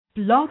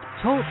Blog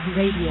Talk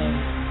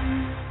Radio.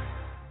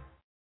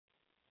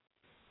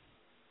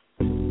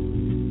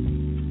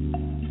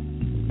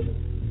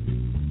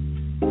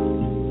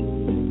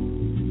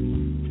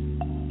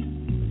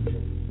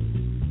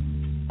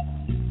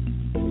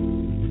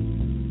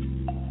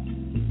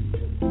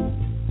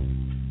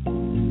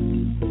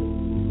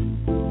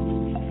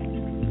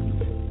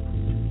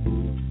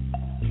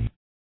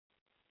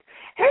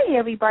 Hey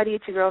everybody,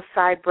 it's your girl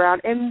Cy Brown,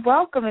 and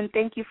welcome and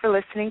thank you for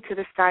listening to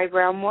the Cy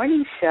Brown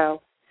Morning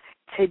Show.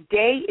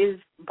 Today is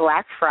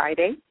Black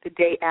Friday, the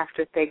day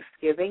after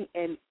Thanksgiving,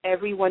 and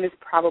everyone is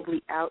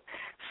probably out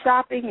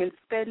shopping and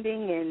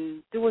spending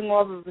and doing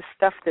all of the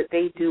stuff that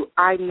they do.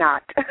 I'm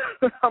not.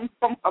 I'm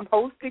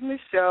hosting the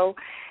show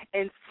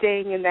and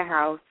staying in the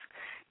house.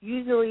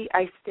 Usually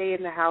I stay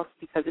in the house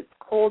because it's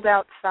cold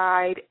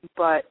outside,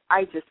 but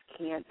I just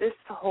can't. This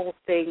whole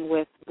thing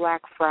with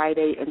Black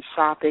Friday and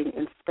shopping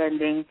and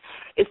spending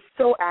is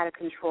so out of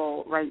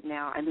control right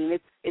now. I mean,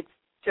 it's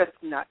just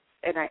nuts.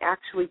 And I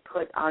actually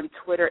put on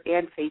Twitter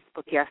and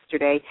Facebook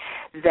yesterday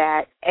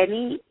that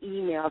any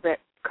email that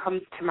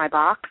comes to my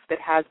box that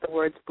has the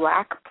words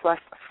Black plus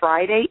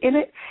Friday in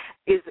it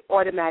is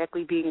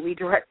automatically being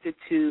redirected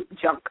to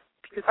junk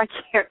because I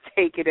can't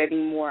take it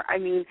anymore. I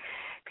mean,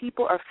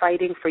 people are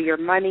fighting for your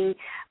money,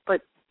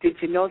 but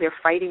did you know they're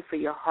fighting for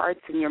your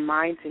hearts and your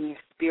minds and your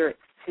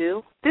spirits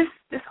too? This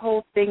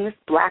whole thing, this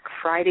Black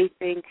Friday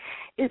thing,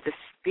 is a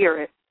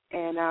spirit,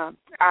 and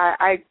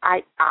I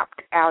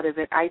opt out of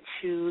it. I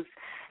choose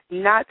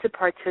not to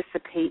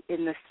participate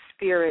in the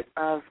spirit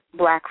of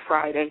Black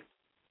Friday.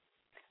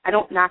 I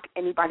don't knock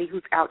anybody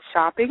who's out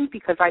shopping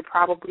because I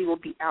probably will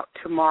be out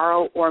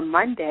tomorrow or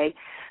Monday.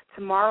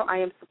 Tomorrow I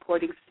am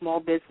supporting Small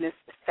Business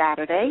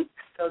Saturday,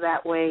 so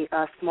that way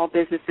small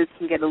businesses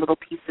can get a little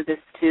piece of this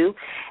too.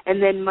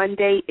 And then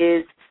Monday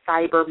is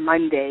Cyber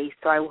Monday,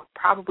 so I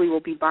probably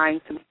will be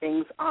buying some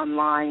things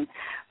online.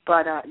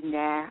 But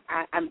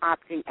I'm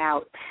opting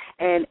out.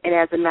 And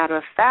as a matter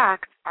of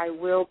fact, I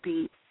will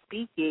be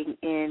speaking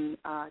in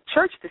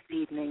church this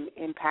evening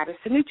in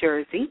Paterson, New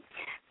Jersey.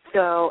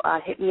 So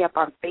hit me up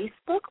on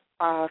Facebook,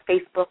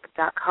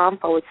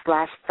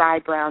 facebook.com/Cy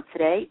Brown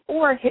today,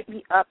 or hit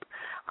me up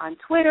on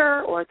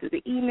Twitter or through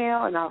the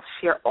email, and I'll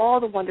share all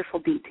the wonderful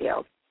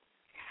details.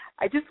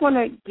 I just want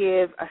to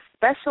give a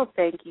special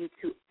thank you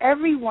to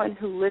everyone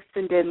who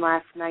listened in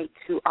last night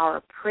to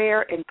our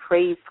prayer and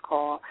praise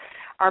call.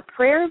 Our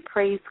prayer and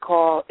praise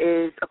call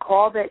is a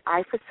call that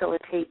I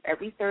facilitate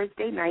every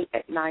Thursday night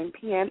at 9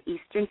 p.m.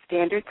 Eastern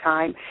Standard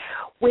Time,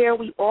 where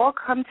we all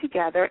come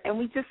together and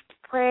we just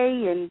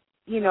pray and,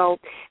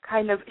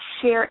 kind of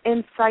share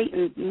insight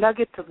and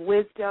nuggets of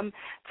wisdom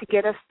to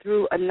get us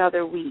through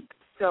another week.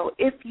 So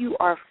if you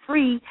are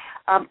free,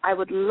 I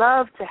would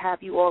love to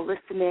have you all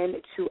listen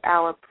in to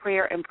our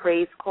prayer and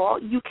praise call.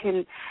 You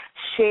can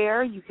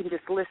share. You can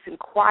just listen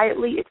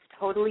quietly. It's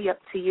totally up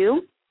to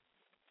you.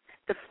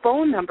 The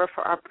phone number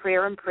for our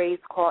prayer and praise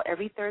call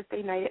every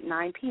Thursday night at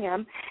 9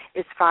 p.m.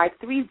 is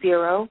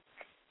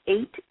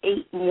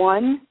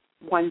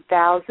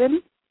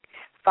 530-881-1000,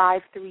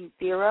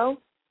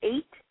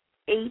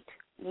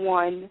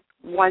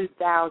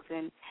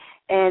 530-881-1000.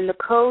 And the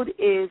code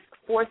is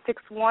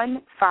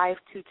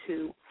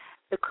 461522.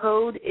 The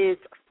code is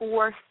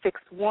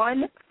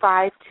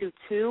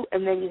 461522,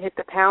 and then you hit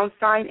the pound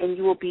sign, and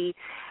you will be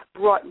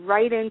brought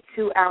right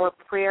into our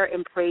prayer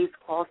and praise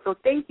call. So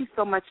thank you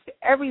so much to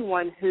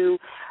everyone who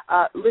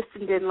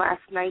listened in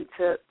last night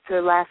to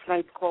last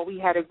night's call. We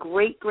had a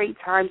great, great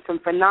time. Some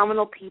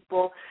phenomenal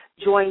people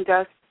joined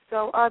us.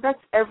 So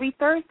that's every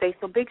Thursday,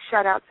 so big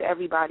shout-out to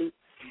everybody.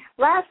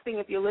 Last thing,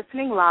 if you're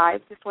listening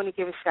live, just want to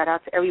give a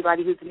shout-out to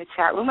everybody who's in the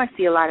chat room. I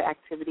see a lot of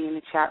activity in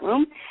the chat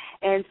room.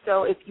 And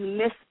so if you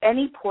miss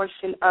any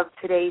portion of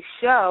today's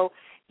show,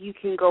 you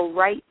can go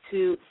right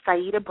to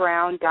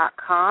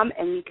SaidaBrown.com,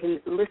 and you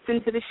can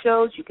listen to the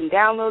shows. You can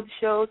download the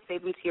shows,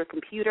 save them to your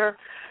computer.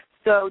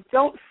 So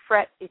don't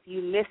fret if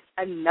you miss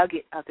a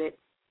nugget of it.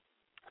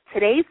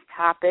 Today's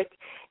topic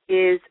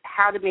is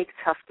how to make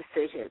tough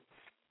decisions.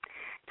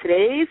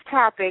 Today's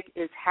topic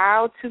is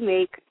how to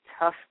make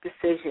tough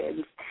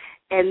decisions.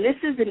 And this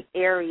is an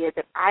area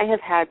that I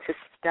have had to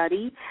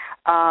study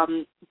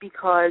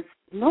because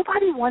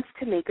nobody wants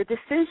to make a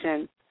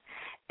decision.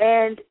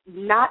 And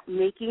not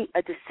making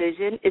a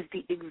decision is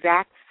the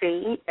exact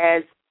same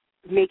as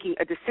making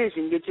a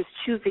decision. You're just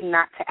choosing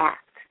not to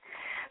act.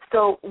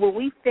 So when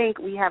we think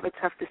we have a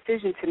tough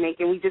decision to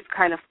make and we just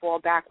kind of fall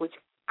back, which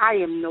I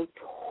am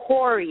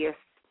notorious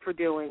for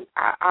doing,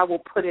 I will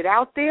put it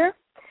out there,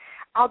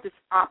 I'll just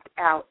opt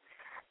out.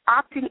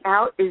 Opting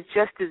out is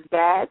just as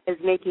bad as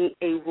making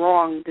a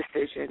wrong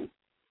decision.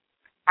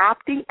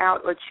 Opting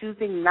out or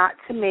choosing not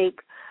to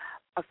make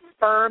a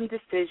firm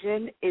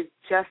decision is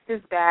just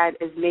as bad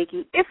as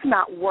making, if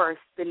not worse,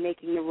 than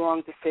making the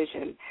wrong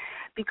decision.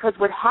 Because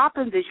what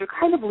happens is you're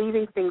kind of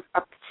leaving things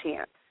up to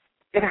chance.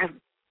 And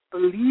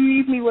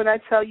believe me when I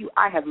tell you,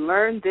 I have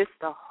learned this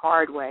the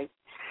hard way.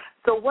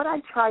 So what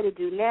I try to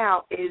do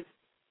now is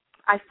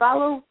I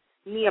follow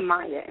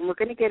Nehemiah, and we're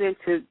going to get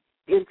into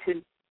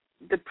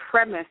the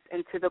premise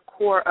and to the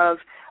core of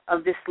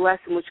this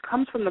lesson, which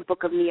comes from the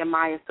book of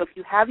Nehemiah. So if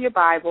you have your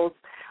Bibles,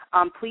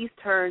 please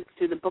turn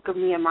to the book of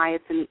Nehemiah.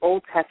 It's in the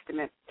Old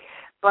Testament.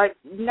 But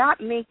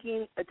not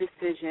making a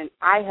decision,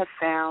 I have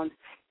found,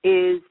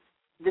 is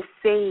the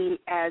same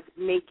as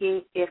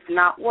making, if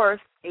not worse,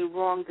 a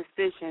wrong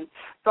decision.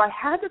 So I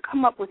had to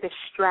come up with a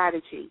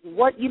strategy.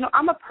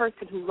 I'm a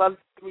person who loves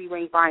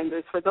 3-ring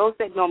binders. For those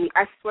that know me,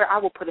 I swear I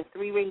will put a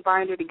 3-ring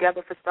binder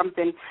together for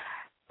something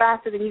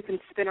faster than you can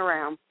spin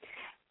around.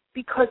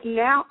 Because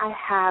now I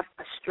have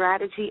a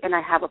strategy and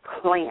I have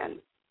a plan.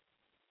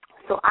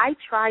 So I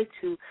try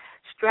to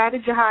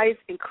strategize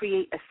and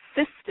create a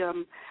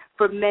system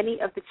for many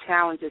of the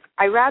challenges.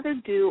 I rather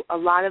do a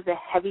lot of the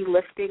heavy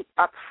lifting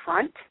up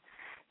front.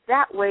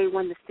 That way,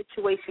 when the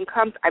situation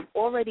comes, I've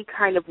already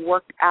kind of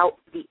worked out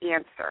the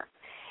answer,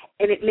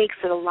 and it makes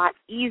it a lot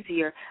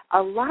easier.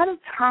 A lot of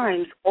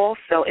times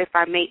also, if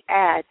I may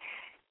add,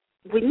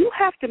 when you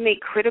have to make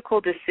critical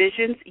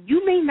decisions,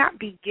 you may not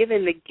be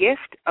given the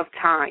gift of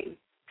time.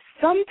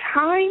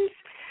 Sometimes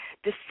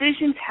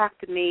decisions have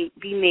to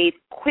be made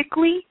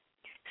quickly,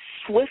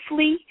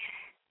 swiftly,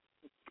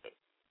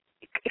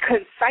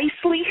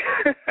 concisely,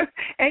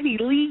 any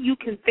Lee you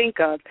can think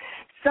of.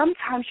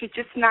 Sometimes you're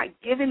just not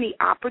given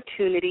the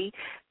opportunity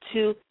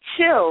to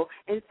chill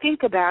and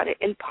think about it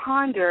and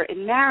ponder and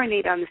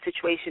marinate on the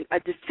situation. A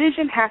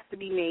decision has to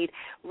be made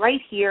right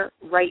here,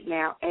 right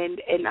now. And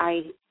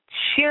I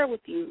share with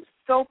you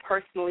so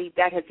personally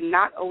that has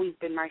not always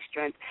been my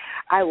strength.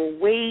 I will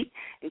wait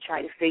and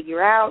try to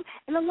figure out.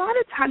 And a lot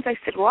of times I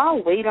said, well,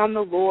 I'll wait on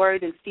the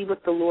Lord and see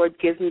what the Lord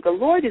gives me. The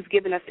Lord has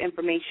given us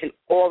information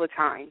all the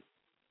time.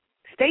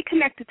 Stay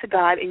connected to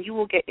God, and you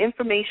will get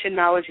information,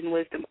 knowledge, and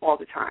wisdom all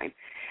the time.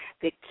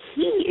 The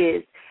key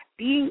is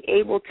being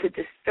able to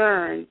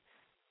discern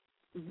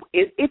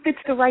if it's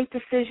the right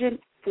decision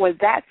for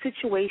that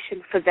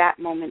situation, for that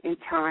moment in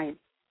time.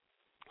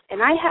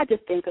 And I had to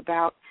think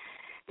about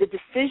the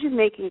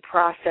decision-making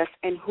process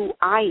and who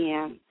I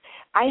am.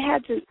 I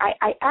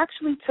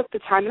actually took the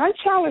time, and I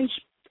challenge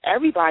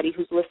everybody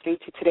who's listening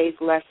to today's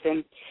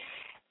lesson,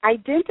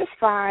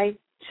 identify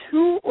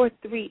 2 or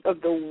 3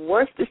 of the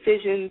worst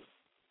decisions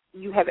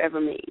you have ever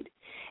made,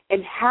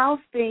 and how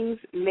things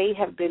may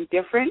have been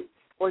different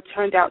or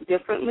turned out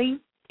differently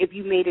if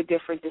you made a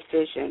different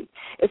decision.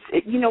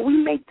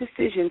 We make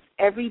decisions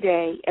every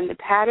day, and the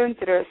patterns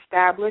that are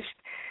established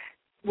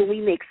when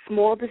we make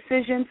small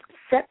decisions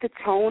set the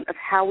tone of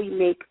how we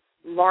make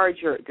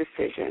larger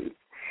decisions.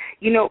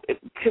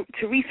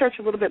 To research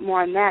a little bit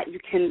more on that, you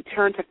can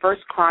turn to 1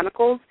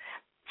 Chronicles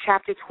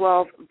chapter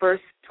 12,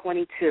 verse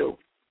 22.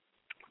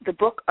 The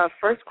book of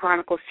 1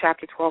 Chronicles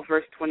chapter 12,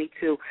 verse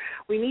 22.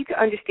 We need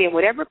to understand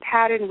whatever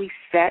pattern we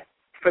set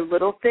for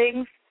little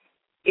things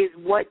is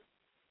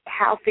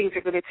how things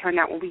are going to turn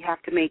out when we have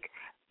to make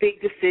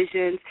big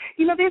decisions.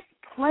 There's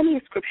plenty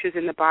of scriptures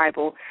in the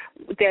Bible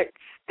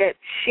that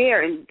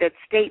share and that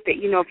state that,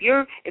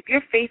 if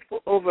you're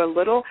faithful over a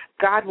little,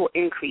 God will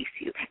increase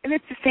you. And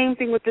it's the same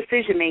thing with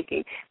decision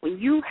making. When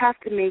you have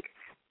to make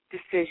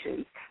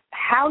decisions,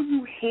 how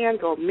you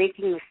handle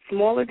making the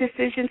smaller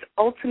decisions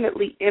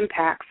ultimately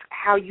impacts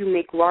how you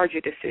make larger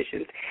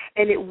decisions.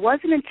 And it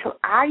wasn't until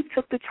I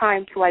took the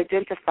time to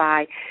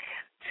identify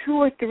 2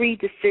 or 3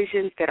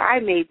 decisions that I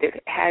made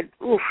that had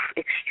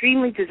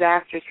extremely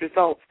disastrous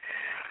results,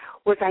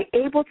 was I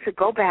able to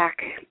go back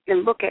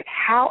and look at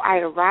how I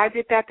arrived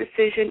at that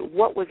decision,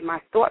 what was my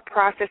thought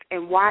process,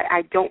 and why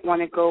I don't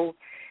want to go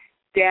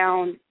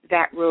down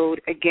that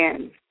road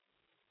again.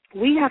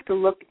 We have to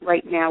look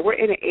right now. We're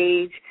in an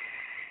age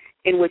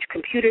in which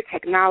computer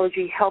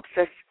technology helps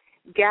us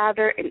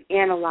gather and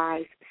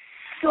analyze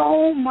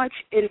so much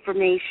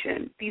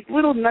information. These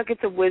little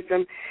nuggets of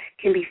wisdom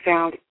can be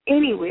found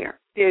anywhere.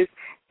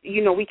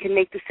 We can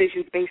make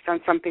decisions based on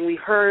something we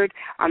heard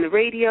on the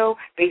radio,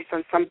 based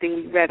on something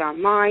we read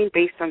online,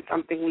 based on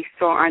something we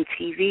saw on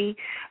TV.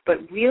 But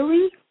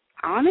really,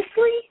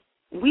 honestly,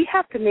 we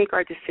have to make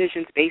our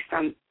decisions based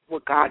on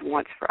what God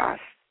wants for us.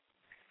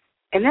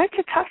 And that's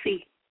a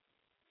toughie.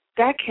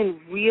 That can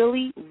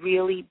really,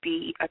 really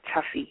be a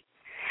toughie.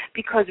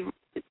 Because,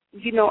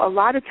 a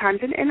lot of times,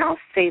 and I'll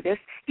say this,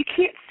 you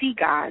can't see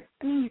God.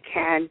 I mean, you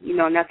can,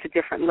 and that's a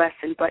different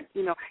lesson. But,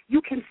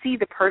 you can see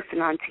the person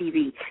on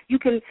TV. You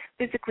can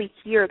physically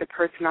hear the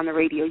person on the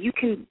radio. You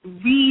can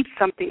read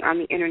something on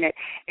the Internet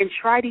and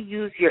try to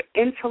use your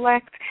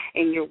intellect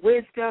and your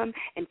wisdom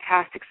and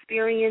past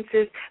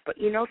experiences. But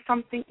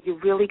something? You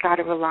really got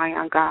to rely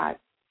on God.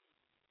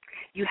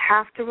 You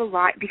have to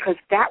rely, because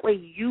that way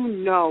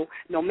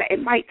it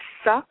might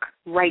suck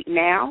right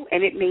now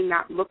and it may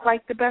not look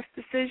like the best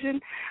decision,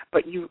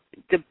 but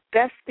the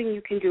best thing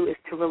you can do is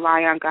to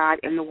rely on God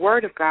and the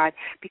Word of God,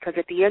 because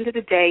at the end of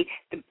the day,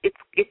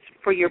 it's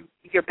for your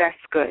best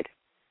good.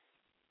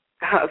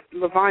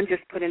 LaVon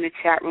just put in the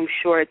chat room,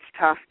 sure, it's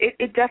tough.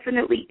 It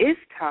definitely is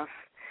tough.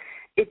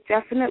 It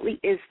definitely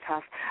is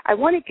tough. I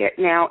want to get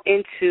now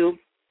into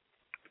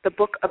the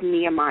book of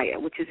Nehemiah,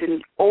 which is in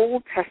the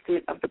Old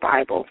Testament of the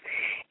Bible.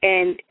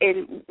 And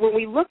when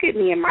we look at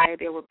Nehemiah,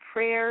 there were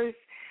prayers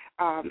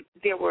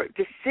there were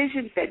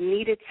decisions that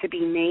needed to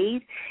be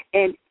made,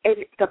 and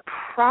the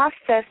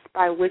process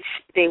by which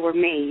they were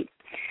made.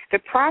 The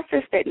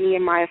process that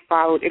Nehemiah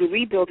followed in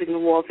rebuilding the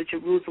walls of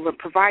Jerusalem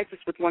provides us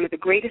with one of the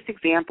greatest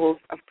examples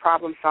of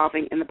problem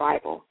solving in the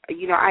Bible.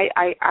 You know,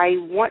 I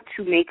want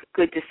to make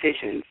good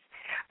decisions.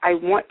 I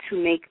want to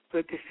make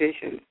good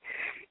decisions.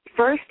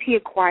 First, he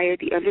acquired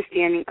the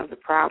understanding of the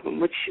problem,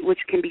 which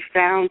can be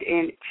found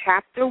in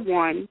chapter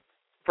 1,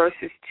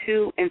 verses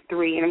 2 and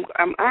 3. And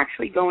I'm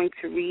actually going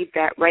to read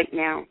that right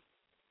now.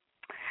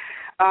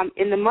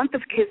 In the month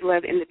of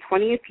Kislev, in the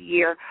 20th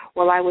year,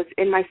 while I was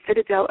in my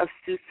citadel of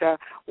Susa,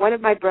 one of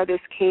my brothers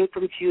came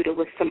from Judah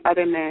with some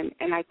other men,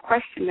 and I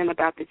questioned them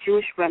about the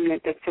Jewish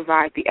remnant that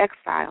survived the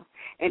exile,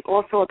 and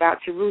also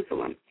about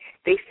Jerusalem.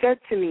 They said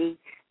to me,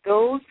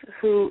 "Those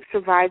who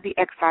survived the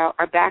exile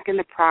are back in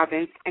the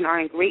province and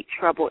are in great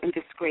trouble and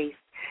disgrace.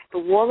 The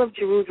wall of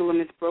Jerusalem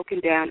is broken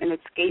down, and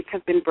its gates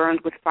have been burned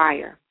with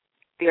fire."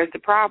 There's the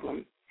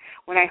problem.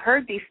 When I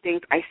heard these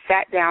things, I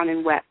sat down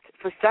and wept.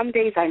 For some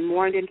days I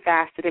mourned and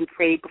fasted and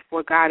prayed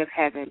before God of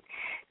heaven.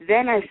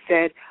 Then I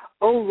said,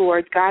 "O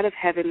Lord, God of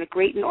heaven, the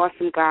great and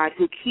awesome God,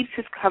 who keeps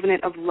his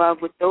covenant of love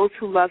with those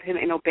who love him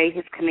and obey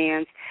his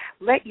commands,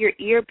 let your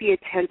ear be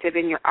attentive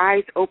and your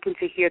eyes open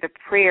to hear the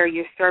prayer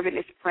your servant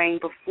is praying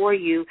before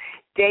you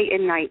day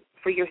and night.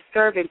 For your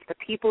servants, the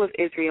people of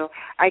Israel,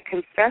 I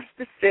confess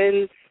the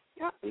sins."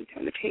 Let me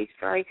turn the page,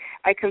 sorry.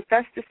 "I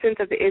confess the sins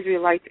of the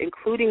Israelites,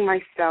 including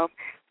myself,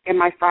 and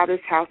my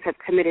father's house have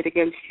committed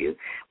against you.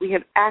 We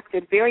have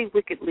acted very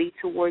wickedly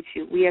towards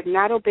you. We have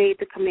not obeyed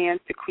the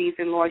commands, decrees,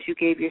 and laws you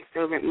gave your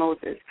servant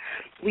Moses."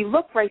 We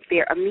look right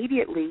there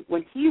immediately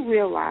when he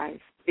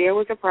realized there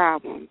was a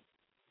problem.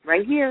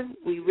 Right here,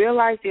 we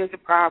realized there's a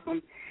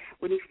problem.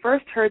 When he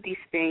first heard these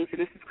things, and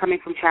this is coming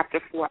from chapter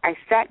 4, "I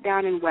sat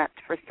down and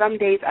wept. For some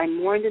days I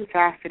mourned and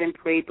fasted and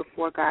prayed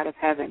before God of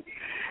heaven."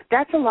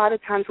 That's a lot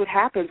of times what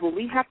happens when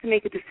we have to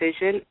make a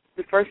decision.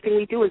 The first thing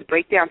we do is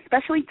break down,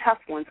 especially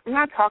tough ones. I'm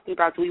not talking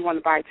about do we want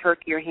to buy a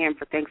turkey or ham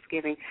for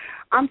Thanksgiving.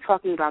 I'm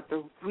talking about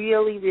the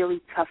really, really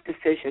tough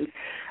decisions.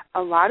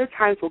 A lot of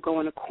times we'll go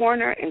in a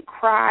corner and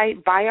cry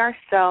by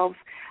ourselves.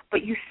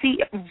 But you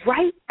see,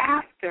 right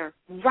after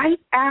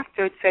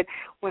it said,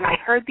 "When I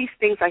heard these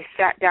things, I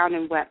sat down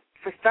and wept.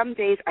 For some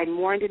days I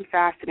mourned and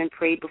fasted and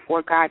prayed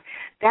before God."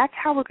 That's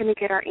how we're going to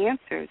get our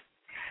answers.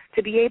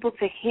 To be able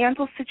to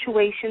handle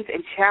situations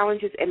and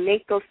challenges and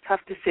make those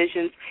tough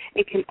decisions,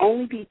 it can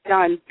only be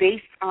done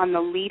based on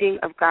the leading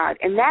of God.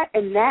 And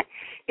that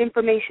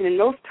information in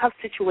those tough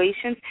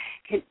situations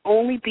can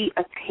only be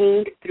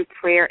attained through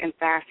prayer and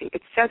fasting.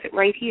 It says it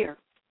right here.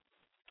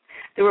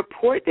 The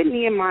report that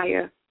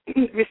Nehemiah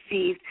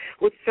received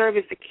would serve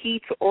as the key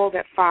to all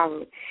that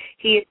followed.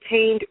 He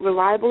obtained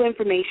reliable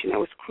information that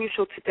was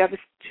crucial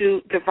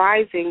to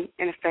devising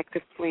an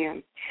effective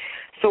plan.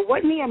 So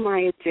what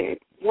Nehemiah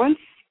did, once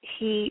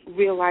he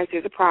realized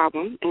there's a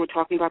problem, and we're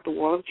talking about the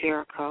wall of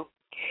Jericho,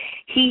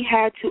 he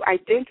had to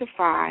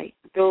identify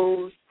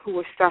those who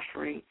were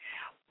suffering.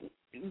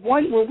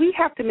 When we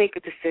have to make a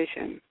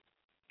decision,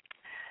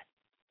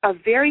 a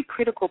very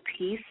critical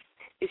piece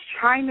is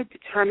trying to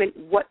determine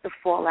what the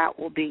fallout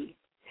will be.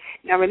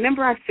 Now,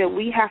 remember I said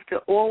we have to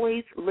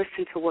always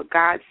listen to what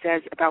God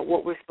says about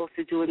what we're supposed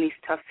to do in these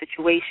tough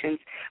situations.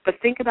 But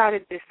think about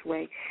it this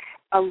way.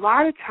 A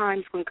lot of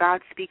times when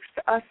God speaks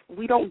to us,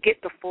 we don't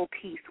get the full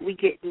piece. We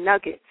get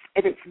nuggets.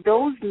 And it's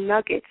those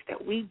nuggets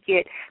that we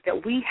get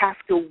that we have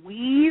to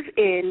weave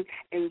in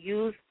and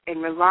use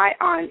and rely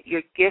on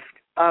your gift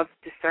of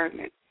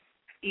discernment.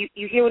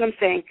 You hear what I'm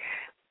saying?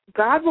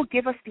 God will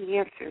give us the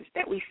answers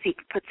that we seek,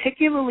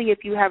 particularly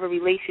if you have a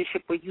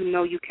relationship where you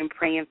know you can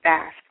pray and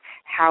fast.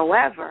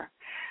 However,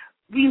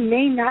 we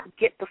may not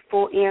get the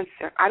full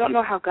answer. I don't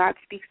know how God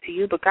speaks to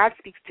you, but God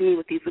speaks to me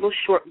with these little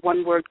short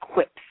one-word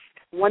quips,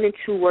 1- and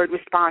 2-word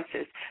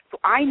responses. So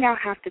I now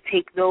have to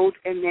take those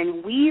and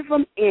then weave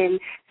them in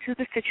to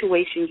the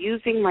situation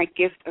using my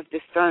gift of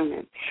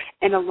discernment.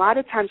 And a lot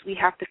of times we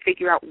have to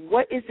figure out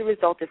what is the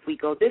result if we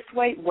go this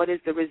way, what is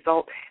the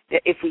result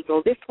if we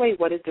go this way,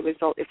 what is the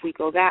result if we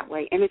go that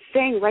way. And it's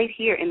saying right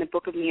here in the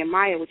book of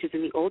Nehemiah, which is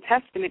in the Old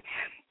Testament,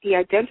 he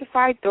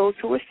identified those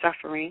who were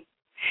suffering,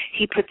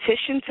 he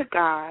petitioned to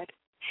God,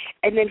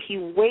 and then he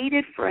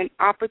waited for an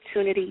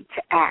opportunity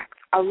to act.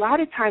 A lot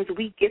of times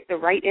we get the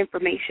right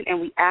information and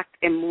we act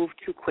and move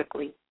too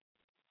quickly.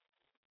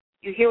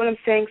 You hear what I'm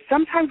saying?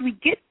 Sometimes we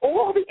get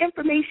all the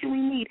information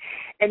we need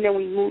and then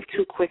we move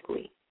too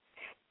quickly.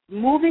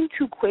 Moving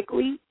too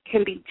quickly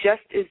can be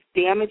just as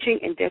damaging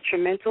and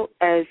detrimental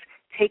as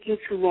taking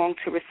too long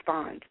to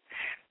respond.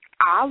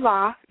 A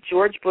la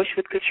George Bush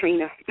with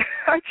Katrina.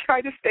 I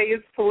try to stay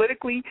as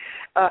politically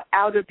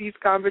out of these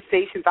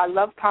conversations. I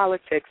love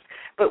politics,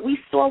 but we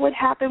saw what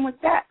happened with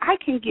that. I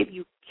can give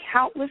you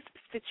countless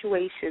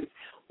situations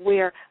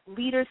where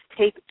leaders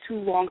take too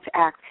long to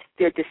act.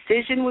 Their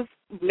decision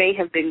may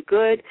have been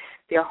good,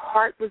 their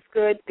heart was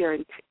good, their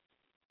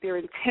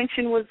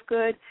intention was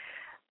good,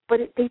 but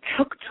they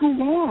took too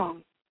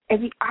long,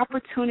 and the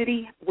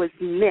opportunity was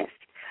missed.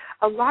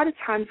 A lot of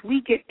times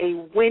we get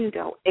a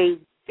window, a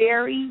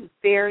very,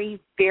 very,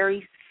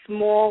 very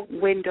small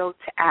window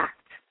to act.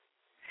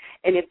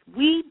 And if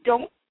we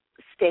don't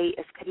stay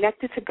as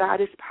connected to God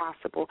as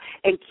possible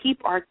and keep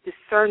our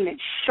discernment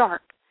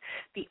sharp,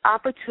 the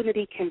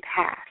opportunity can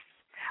pass.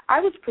 I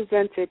was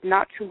presented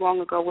not too long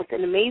ago with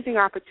an amazing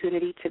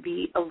opportunity to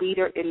be a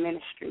leader in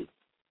ministry.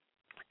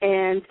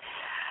 And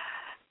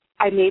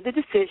I made the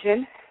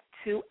decision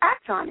to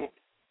act on it.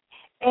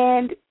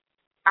 And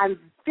I'm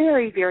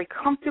very, very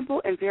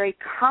comfortable and very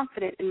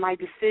confident in my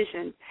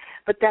decision,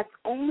 but that's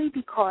only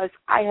because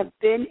I have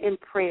been in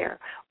prayer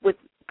with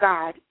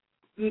God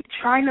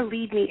trying to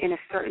lead me in a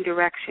certain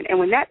direction. And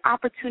when that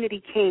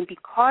opportunity came,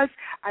 because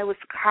I was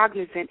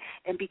cognizant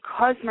and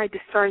because my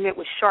discernment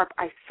was sharp,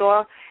 I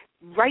saw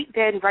right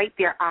then, right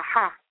there,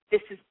 aha,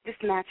 this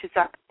matches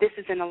up. This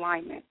is in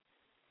alignment.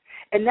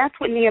 And that's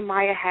what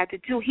Nehemiah had to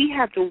do. He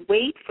had to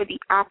wait for the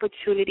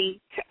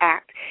opportunity to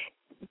act.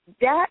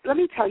 That, let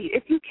me tell you,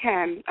 if you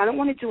can, I don't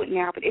want to do it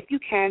now, but if you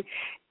can,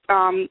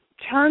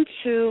 turn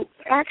to,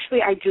 actually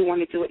I do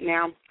want to do it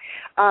now.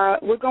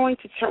 We're going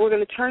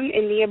to turn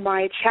in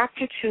Nehemiah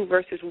chapter 2,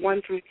 verses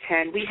 1 through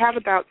 10. We have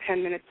about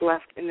 10 minutes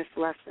left in this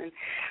lesson.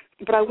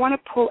 But I want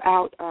to pull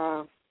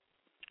out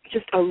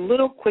just a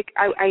little quick,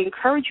 I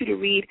encourage you to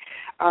read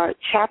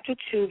chapter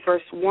 2,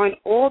 verse 1,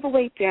 all the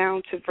way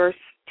down to verse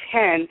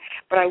 10,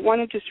 but I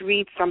want to just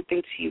read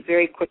something to you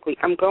very quickly.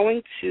 I'm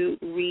going to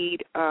read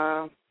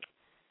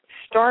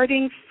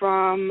starting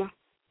from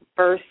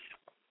verse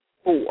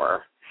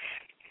 4.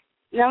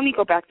 Now let me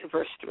go back to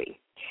verse 3.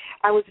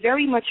 I was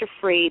very much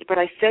afraid, but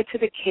I said to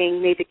the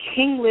king, may the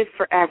king live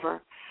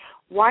forever.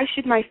 Why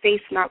should my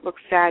face not look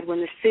sad when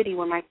the city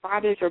where my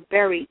fathers are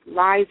buried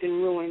lies in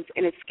ruins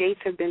and its gates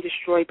have been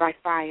destroyed by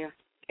fire?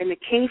 And the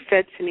king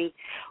said to me,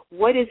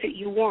 what is it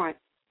you want?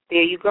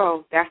 There you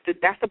go. That's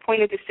the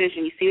point of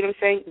decision. You see what I'm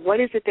saying? What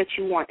is it that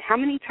you want? How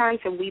many times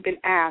have we been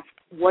asked,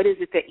 what is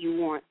it that you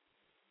want?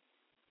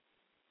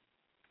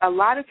 A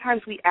lot of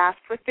times we ask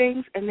for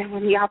things, and then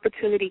when the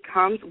opportunity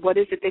comes, what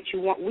is it that you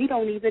want? We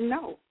don't even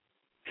know.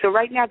 So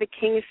right now the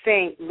king is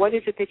saying, what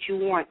is it that you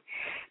want?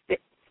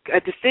 A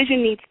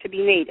decision needs to be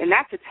made, and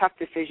that's a tough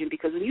decision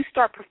because when you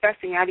start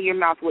professing out of your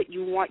mouth what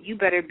you want, you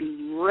better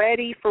be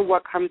ready for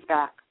what comes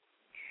back.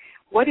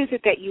 What is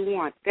it that you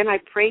want? Then I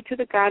prayed to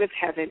the God of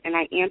heaven, and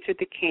I answered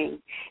the king.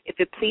 If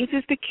it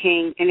pleases the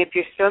king, and if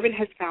your servant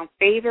has found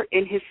favor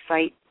in his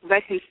sight,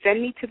 let him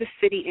send me to the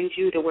city in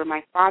Judah where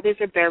my fathers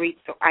are buried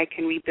so I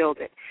can rebuild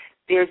it.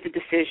 There's the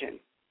decision.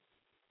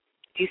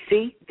 Do you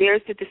see?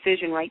 There's the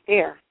decision right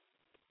there.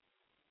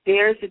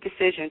 There's the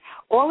decision.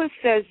 All it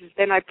says is,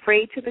 then I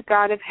prayed to the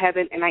God of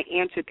heaven, and I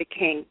answered the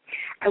king.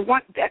 I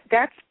want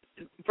that's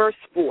verse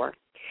 4.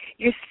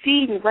 You're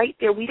seeing right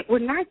there, we're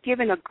not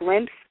given a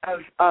glimpse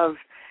of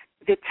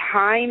the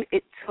time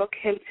it took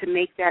him to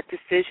make that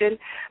decision,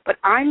 but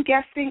I'm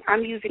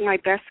using my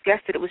best guess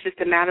that it was just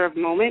a matter of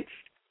moments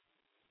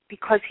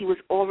because he was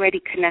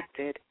already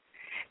connected.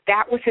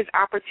 That was his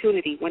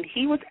opportunity. When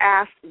he was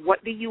asked,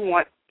 what do you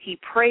want, he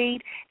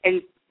prayed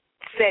and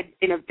said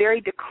in a very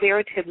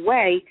declarative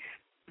way,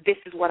 this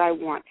is what I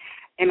want.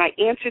 And I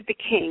answered the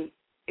king.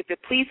 If it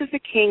pleases the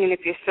king, and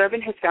if your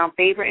servant has found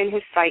favor in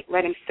his sight,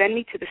 let him send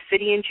me to the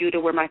city in Judah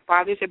where my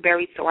fathers are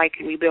buried so I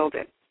can rebuild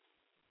it.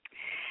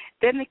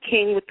 Then the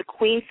king, with the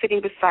queen sitting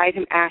beside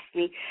him, asked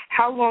me,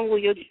 how long will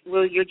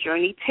your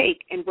journey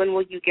take, and when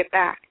will you get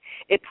back?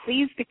 It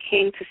pleased the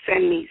king to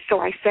send me, so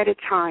I set a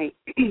time.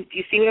 Do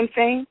you see what I'm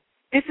saying?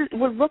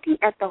 We're looking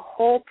at the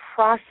whole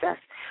process.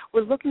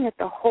 We're looking at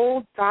the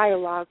whole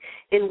dialogue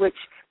in which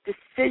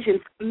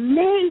decisions,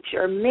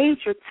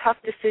 major tough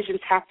decisions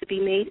have to be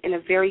made in a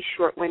very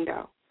short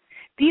window.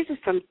 These are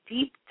some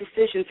deep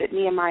decisions that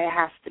Nehemiah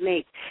has to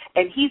make,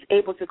 and he's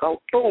able to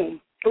go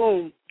boom,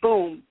 boom,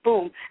 boom,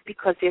 boom,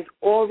 because there's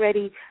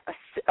already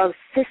a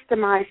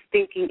systemized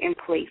thinking in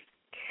place.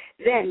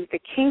 Then the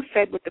king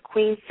said, with the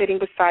queen sitting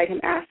beside him,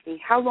 asked me,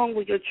 how long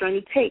will your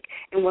journey take,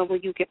 and when will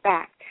you get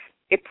back?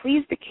 It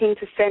pleased the king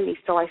to send me,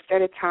 so I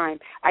set a time.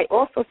 I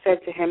also said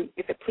to him,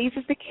 if it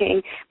pleases the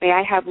king, may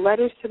I have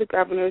letters to the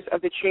governors of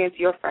the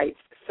Trans-Euphrates,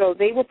 so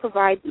they will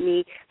provide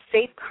me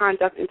safe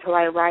conduct until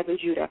I arrive in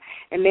Judah.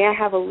 And may I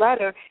have a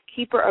letter,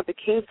 keeper of the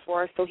king's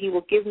forest, so he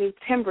will give me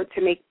timber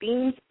to make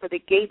beams for the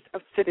gates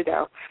of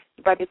citadel,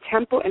 by the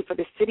temple and for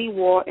the city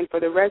wall and for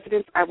the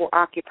residence I will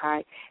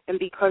occupy. And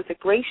because the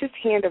gracious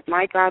hand of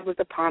my God was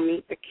upon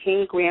me, the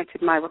king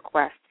granted my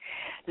request.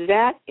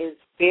 That is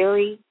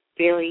very,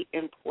 very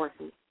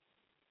important,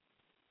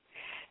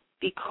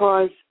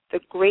 because the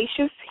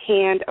gracious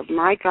hand of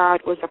my God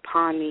was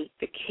upon me.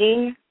 The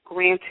king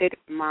granted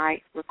my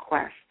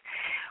request.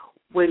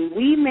 When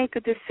we make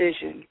a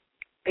decision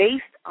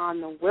based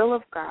on the will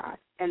of God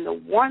and the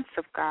wants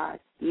of God,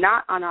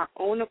 not on our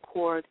own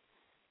accord,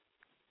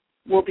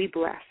 we'll be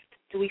blessed.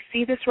 Do we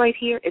see this right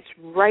here? It's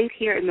right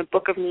here in the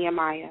book of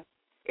Nehemiah.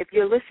 If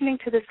you're listening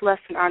to this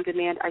lesson on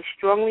demand, I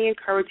strongly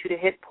encourage you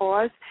to hit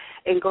pause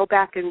and go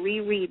back and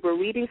reread. We're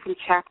reading from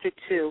chapter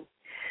 2.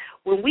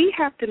 When we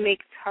have to make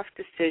tough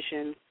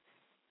decisions,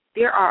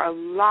 there are a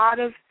lot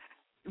of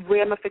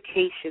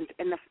ramifications,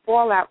 and the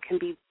fallout can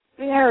be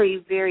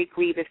very, very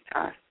grievous to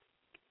us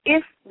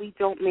if we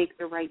don't make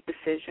the right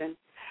decision.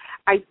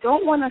 I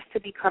don't want us to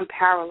become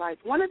paralyzed.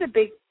 One of the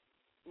big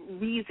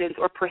reasons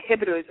or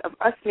prohibitors of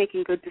us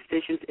making good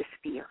decisions is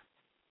fear.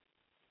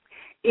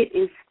 It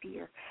is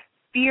fear.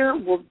 Fear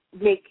will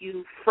make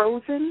you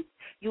frozen.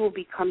 You will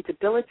become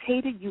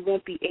debilitated. You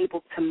won't be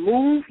able to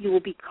move. You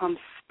will become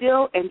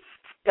still and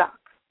stuck.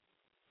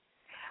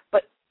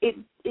 But it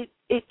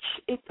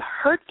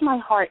hurts my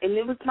heart, and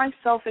it was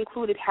myself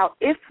included, how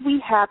if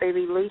we have a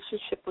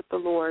relationship with the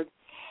Lord,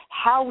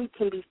 how we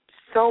can be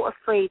so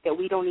afraid that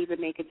we don't even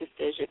make a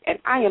decision. And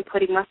I am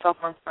putting myself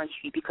on Front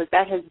Street because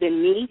that has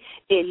been me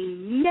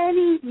in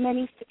many,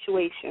 many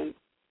situations.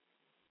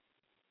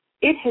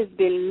 It has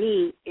been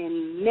me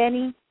in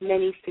many,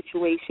 many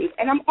situations.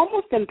 And I'm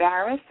almost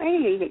embarrassed. I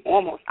ain't even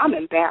almost. I'm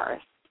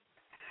embarrassed.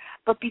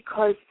 But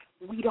because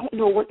we don't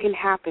know what can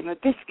happen, or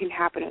this can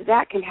happen, or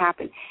that can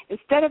happen,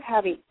 instead of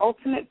having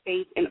ultimate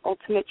faith and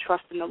ultimate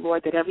trust in the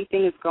Lord that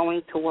everything is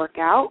going to work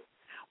out,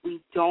 we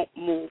don't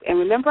move. And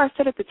remember I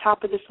said at the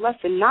top of this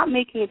lesson, not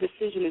making a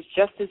decision is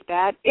just as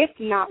bad, if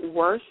not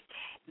worse,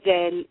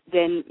 than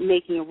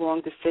making a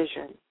wrong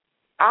decision.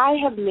 I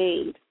have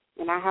made,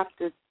 and I have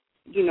to,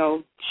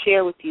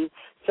 share with you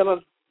some of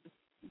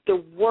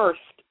the worst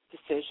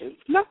decisions.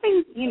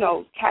 Nothing,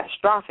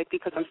 catastrophic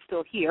because I'm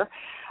still here,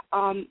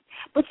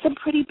 but some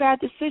pretty bad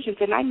decisions.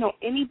 And I know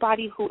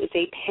anybody who is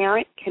a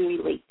parent can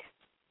relate.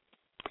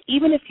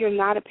 Even if you're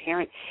not a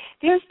parent,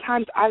 there's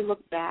times I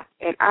look back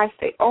and I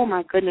say, oh,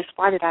 my goodness,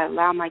 why did I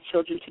allow my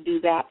children to do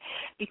that?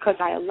 Because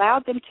I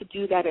allowed them to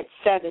do that at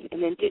 7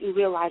 and then didn't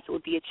realize it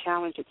would be a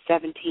challenge at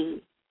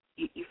 17.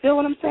 You feel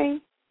what I'm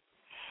saying?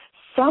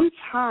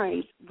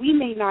 Sometimes we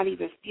may not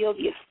even feel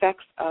the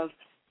effects of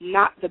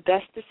not the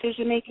best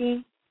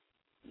decision-making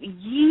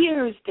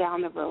years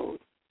down the road.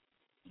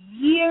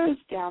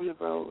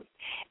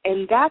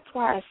 And that's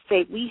why I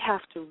say we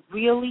have to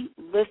really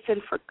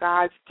listen for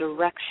God's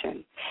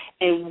direction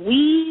and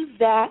weave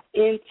that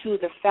into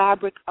the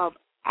fabric of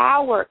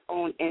our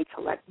own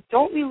intellect.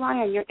 Don't rely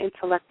on your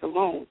intellect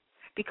alone,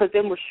 because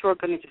then we're sure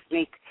going to just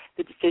make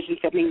the decisions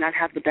that may not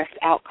have the best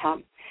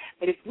outcome.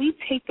 But if we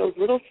take those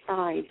little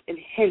signs and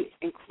hints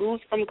and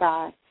clues from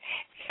God,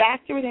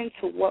 factor it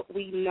into what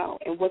we know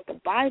and what the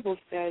Bible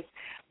says,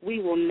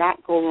 we will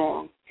not go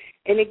wrong.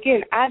 And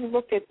again, I've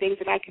looked at things,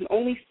 and I can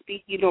only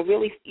speak,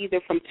 really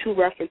either from two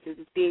references,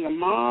 as being a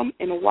mom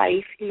and a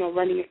wife,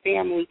 running a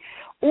family,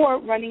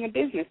 or running a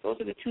business. Those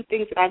are the two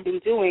things that I've been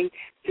doing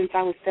since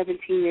I was 17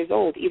 years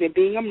old, either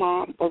being a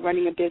mom or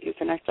running a business.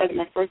 And I started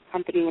my first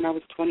company when I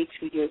was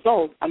 22 years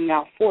old. I'm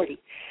now 40.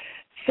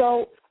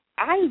 So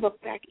I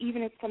look back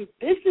even at some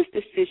business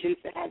decisions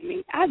that I've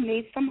made. I've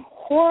made some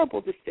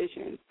horrible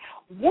decisions,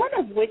 one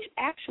of which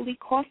actually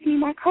cost me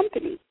my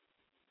company.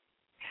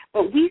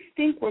 But we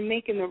think we're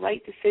making the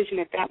right decision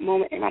at that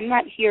moment, and I'm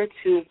not here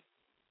to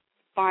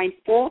find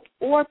fault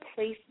or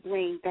place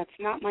blame. That's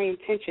not my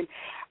intention.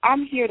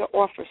 I'm here to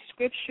offer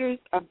scriptures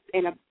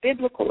and a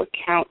biblical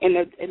account and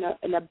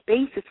a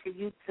basis for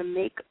you to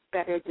make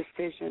better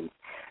decisions.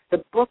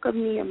 The book of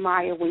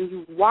Nehemiah, when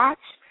you watch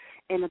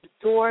and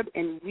absorb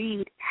and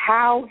read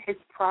how his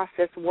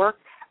process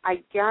worked,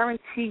 I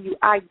guarantee,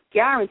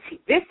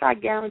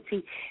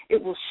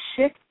 it will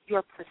shift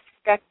your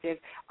perspective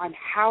on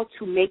how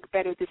to make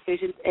better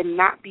decisions and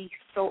not be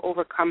so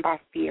overcome by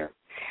fear.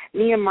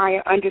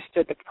 Nehemiah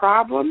understood the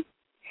problem.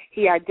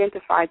 He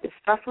identified the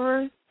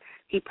sufferers.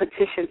 He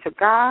petitioned to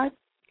God.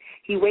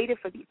 He waited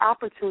for the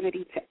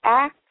opportunity to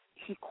act.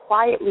 He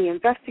quietly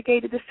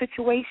investigated the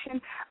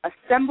situation,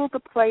 assembled the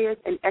players,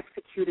 and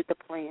executed the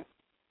plan.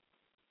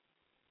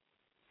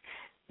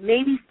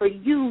 Maybe for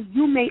you,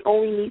 you may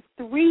only need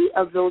 3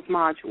 of those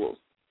modules.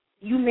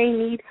 You may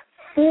need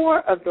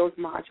 4 of those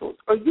modules,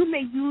 or you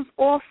may use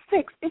all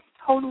 6. It's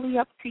totally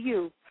up to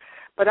you.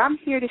 But I'm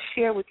here to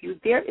share with you,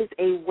 there is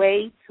a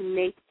way to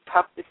make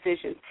tough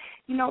decisions.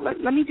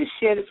 Let me just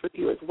share this with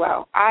you as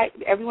well.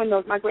 Everyone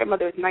knows my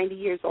grandmother is 90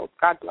 years old.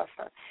 God bless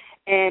her.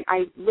 And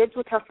I lived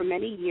with her for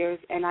many years,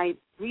 and I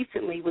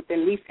recently,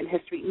 within recent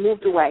history,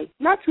 moved away,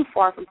 not too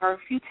far from her, a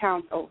few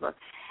towns over.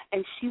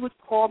 And she would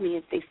call me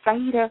and say,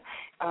 Saida,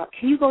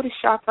 can you go to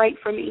ShopRite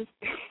for me?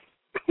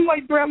 I'm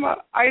like, Grandma,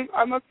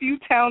 I'm a few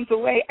towns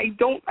away. I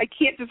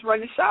can't just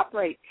run to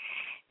ShopRite.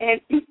 And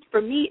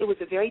for me, it was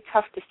a very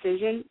tough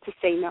decision to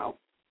say no.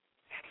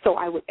 So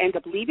I would end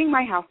up leaving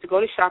my house to go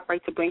to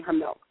ShopRite to bring her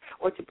milk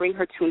or to bring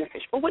her tuna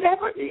fish or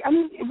whatever.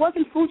 It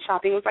wasn't food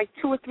shopping. It was like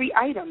 2 or 3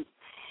 items.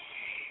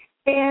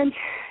 And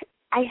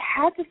I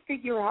had to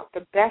figure out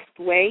the best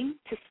way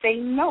to say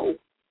no.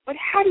 But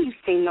how do you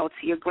say no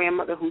to your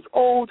grandmother who's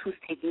old, who's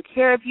taking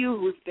care of you,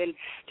 who's been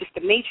just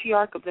the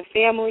matriarch of the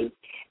family?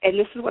 And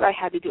this is what I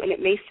had to do. And it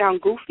may sound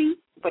goofy,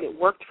 but it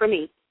worked for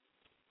me.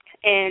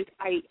 And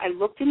I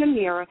looked in the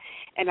mirror,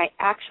 and I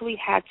actually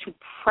had to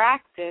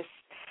practice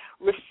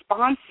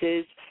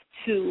responses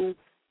to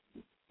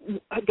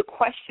the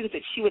questions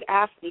that she would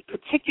ask me,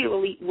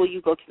 particularly, will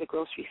you go to the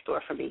grocery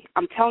store for me?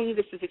 I'm telling you,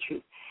 this is the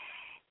truth.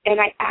 And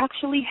I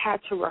actually had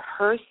to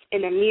rehearse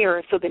in a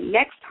mirror. So the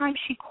next time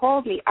she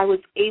called me, I was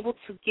able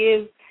to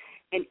give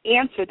an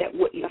answer that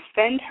wouldn't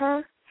offend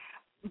her,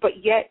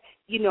 but yet,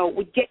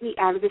 would get me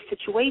out of the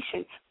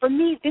situation. For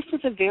me, this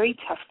was a very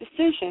tough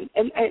decision.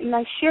 And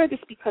I share this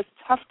because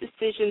tough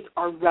decisions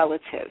are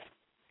relative.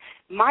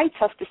 My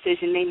tough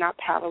decision may not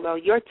parallel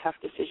your tough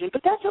decision,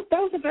 but that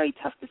was a very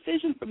tough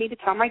decision for me to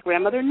tell my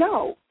grandmother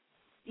no.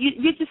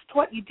 You just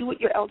taught you do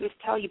what your elders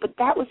tell you, but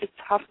that was a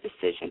tough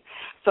decision.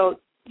 So,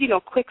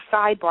 quick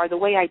sidebar, the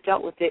way I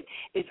dealt with it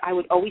is I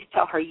would always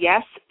tell her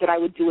yes, that I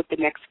would do it the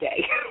next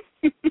day.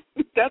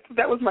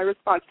 That was my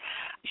response.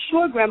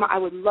 Sure, Grandma, I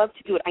would love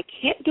to do it. I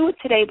can't do it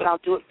today, but I'll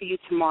do it for you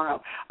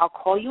tomorrow. I'll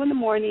call you in the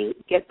morning,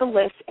 get the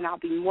list, and I'll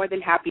be more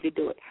than happy to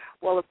do it.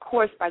 Well, of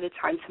course, by the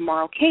time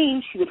tomorrow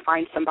came, she would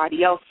find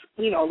somebody else,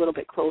 a little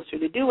bit closer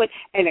to do it,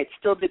 and it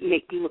still didn't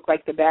make me look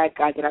like the bad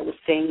guy that I was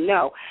saying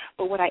no.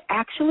 But what I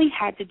actually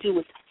had to do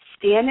was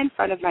stand in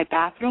front of my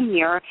bathroom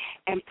mirror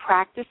and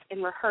practice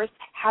and rehearse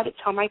how to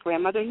tell my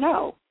grandmother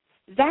no.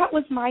 That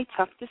was my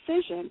tough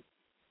decision.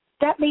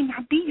 That may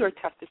not be your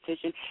tough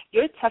decision.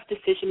 Your tough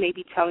decision may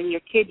be telling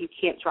your kid you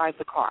can't drive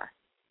the car.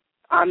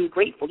 I'm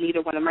grateful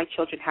neither one of my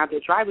children have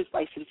their driver's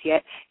license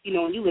yet.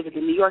 When you live in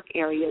the New York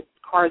area,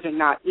 cars are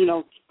not,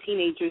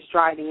 teenagers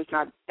driving is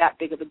not that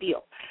big of a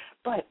deal.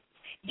 But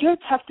your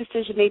tough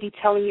decision may be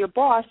telling your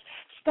boss,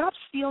 stop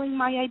stealing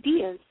my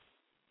ideas.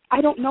 I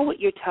don't know what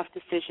your tough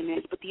decision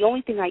is, but the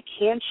only thing I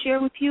can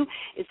share with you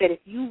is that if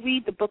you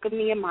read the book of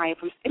Nehemiah,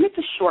 and it's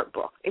a short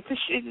book.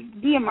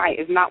 Nehemiah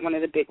is not one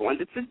of the big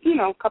ones. It's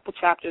a couple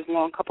chapters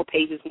long, couple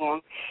pages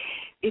long.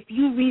 If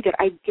you read it,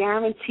 I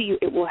guarantee you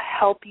it will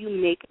help you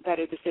make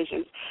better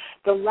decisions.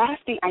 The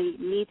last thing I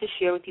need to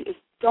share with you is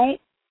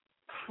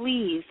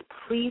please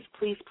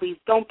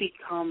don't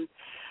become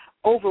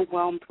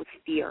overwhelmed with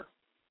fear.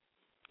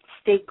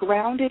 Stay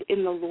grounded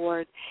in the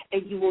Lord,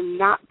 and you will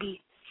not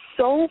be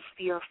so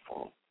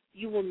fearful.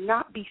 You will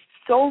not be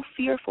so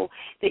fearful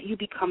that you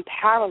become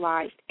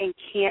paralyzed and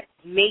can't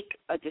make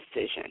a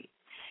decision.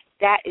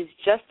 That is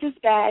just as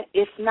bad,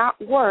 if not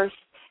worse,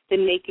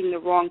 than making the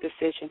wrong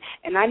decision.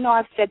 And I know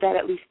I've said that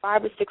at least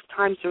 5 or 6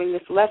 times during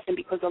this lesson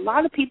because a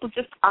lot of people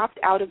just opt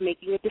out of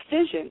making a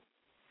decision.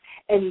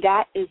 And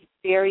that is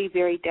very,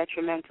 very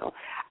detrimental.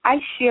 I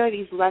share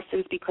these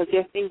lessons because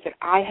they're things that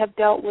I have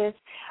dealt with,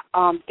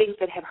 things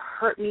that have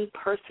hurt me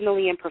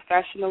personally and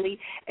professionally,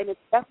 and it's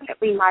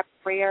definitely my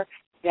prayer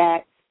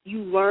that you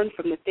learn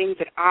from the things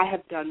that I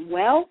have done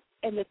well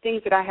and the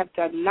things that I have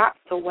done not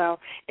so well,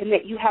 and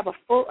that you have a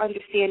full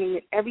understanding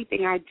that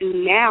everything I do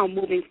now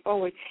moving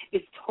forward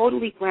is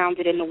totally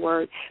grounded in the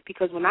Word,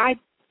 because when I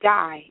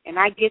die and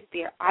I get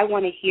there, I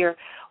want to hear,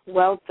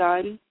 well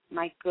done,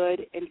 my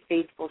good and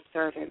faithful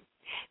servant.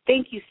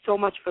 Thank you so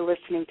much for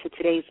listening to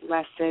today's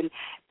lesson.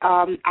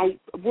 I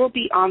will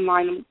be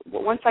online.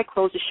 Once I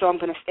close the show, I'm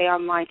going to stay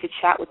online to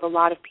chat with a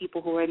lot of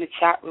people who are in the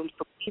chat room,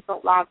 so please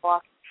don't log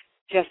off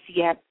just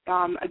yet.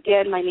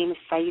 Again, my name is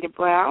Saida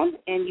Brown,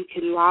 and you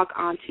can log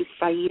on to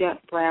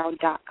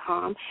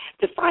SaidaBrown.com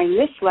to find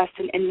this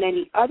lesson and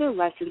many other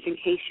lessons in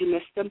case you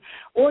missed them,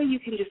 or you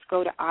can just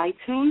go to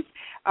iTunes.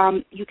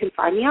 You can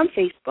find me on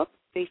Facebook.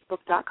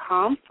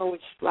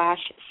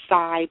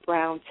 Facebook.com/Cy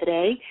Brown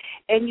today.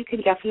 And you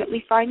can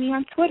definitely find me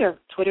on Twitter,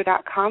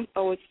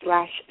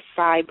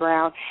 Twitter.com/Cy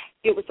Brown.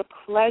 It was a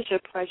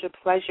pleasure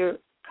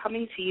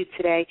coming to you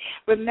today.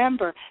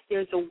 Remember,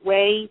 there's a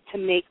way to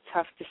make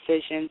tough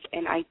decisions,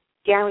 and I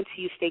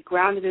guarantee you stay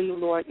grounded in the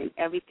Lord and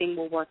everything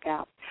will work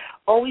out.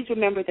 Always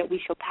remember that we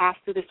shall pass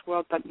through this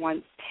world but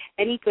once.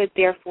 Any good,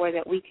 therefore,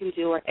 that we can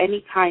do or any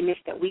kindness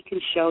that we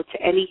can show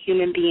to any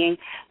human being,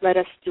 let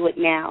us do it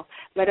now.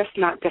 Let us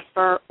not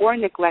defer or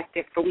neglect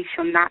it, for we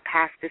shall not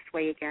pass this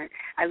way again.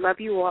 I love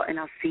you all, and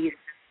I'll see you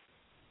soon.